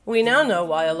We now know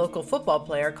why a local football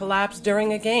player collapsed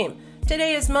during a game.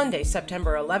 Today is Monday,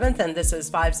 September 11th, and this is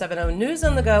 570 News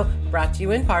on the Go, brought to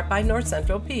you in part by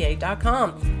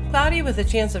NorthCentralPA.com. Cloudy with a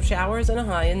chance of showers and a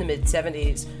high in the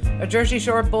mid-70s. A Jersey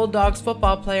Shore Bulldogs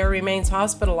football player remains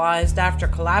hospitalized after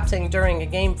collapsing during a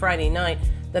game Friday night.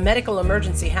 The medical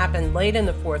emergency happened late in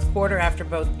the fourth quarter after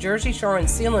both Jersey Shore and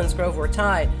Selinsgrove were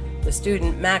tied. The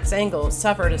student, Max Engel,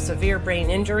 suffered a severe brain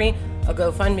injury. A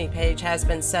GoFundMe page has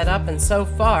been set up and so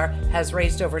far has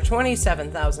raised over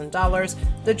 $27,000.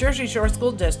 The Jersey Shore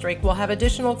School District will have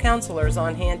additional counselors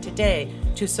on hand today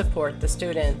to support the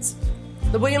students.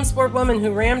 The Williamsport woman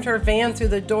who rammed her van through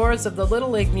the doors of the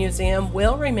Little League Museum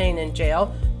will remain in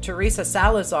jail. Teresa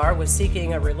Salazar was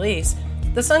seeking a release.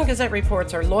 The Sun-Gazette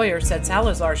reports her lawyer said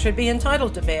Salazar should be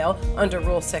entitled to bail under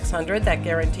Rule 600 that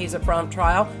guarantees a prompt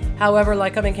trial. However,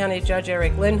 Lycoming County Judge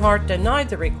Eric Linhart denied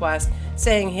the request,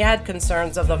 saying he had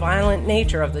concerns of the violent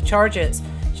nature of the charges.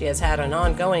 She has had an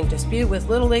ongoing dispute with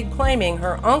Little League, claiming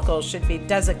her uncles should be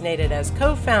designated as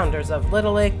co-founders of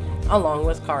Little League, along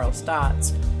with Carl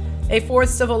Stotts. A fourth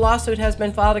civil lawsuit has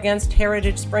been filed against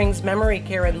Heritage Springs Memory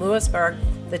Care in Lewisburg.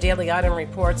 The Daily Item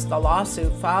reports the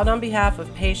lawsuit, filed on behalf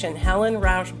of patient Helen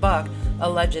Roush Buck,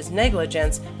 alleges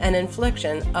negligence and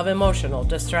infliction of emotional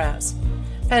distress.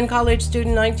 Penn College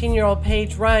student 19-year-old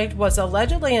Paige Wright was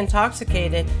allegedly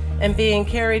intoxicated and being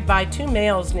carried by two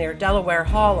males near Delaware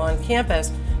Hall on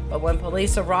campus, but when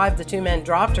police arrived, the two men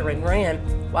dropped her and ran.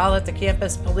 While at the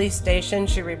campus police station,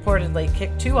 she reportedly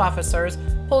kicked two officers,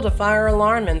 pulled a fire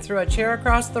alarm, and threw a chair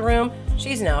across the room.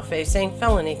 She's now facing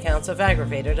felony counts of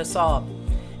aggravated assault.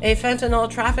 A fentanyl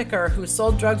trafficker who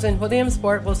sold drugs in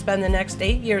Williamsport will spend the next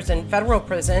 8 years in federal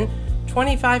prison.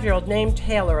 25-year-old named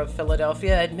Taylor of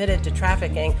Philadelphia admitted to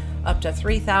trafficking up to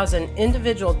 3,000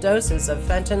 individual doses of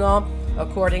fentanyl.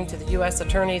 According to the U.S.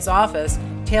 Attorney's Office,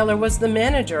 Taylor was the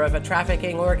manager of a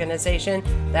trafficking organization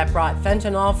that brought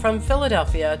fentanyl from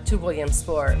Philadelphia to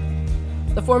Williamsport.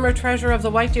 The former treasurer of the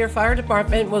White Deer Fire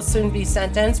Department will soon be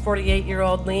sentenced.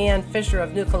 48-year-old Leanne Fisher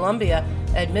of New Columbia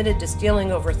admitted to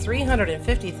stealing over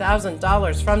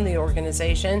 $350,000 from the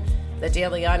organization. The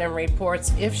Daily Item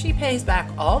reports if she pays back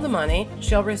all the money,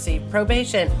 she'll receive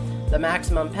probation. The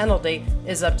maximum penalty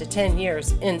is up to 10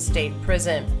 years in state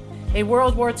prison. A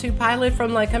World War II pilot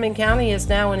from Lycoming County is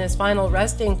now in his final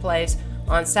resting place.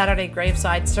 On Saturday,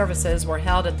 graveside services were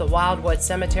held at the Wildwood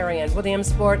Cemetery in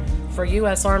Williamsport for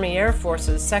U.S. Army Air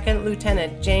Force's 2nd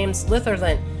Lieutenant James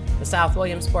Litherland. The South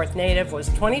Williamsport native was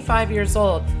 25 years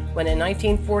old when in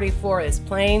 1944 his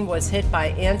plane was hit by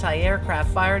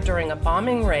anti-aircraft fire during a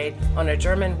bombing raid on a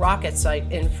German rocket site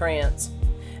in France.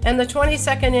 And the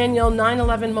 22nd annual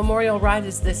 9/11 Memorial Ride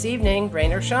is this evening,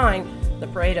 rain or shine. The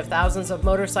parade of thousands of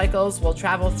motorcycles will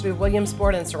travel through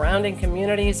Williamsport and surrounding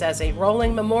communities as a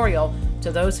rolling memorial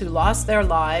to those who lost their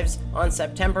lives on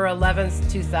September 11,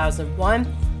 2001.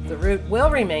 The route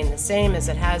will remain the same as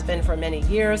it has been for many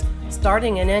years,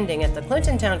 starting and ending at the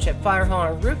Clinton Township Fire Hall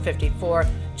on Route 54,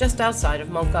 just outside of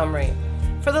Montgomery.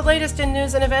 For the latest in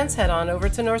news and events, head on over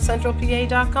to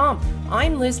NorthCentralPA.com.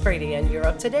 I'm Liz Brady, and you're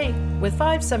up to date with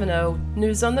 570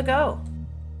 News on the Go.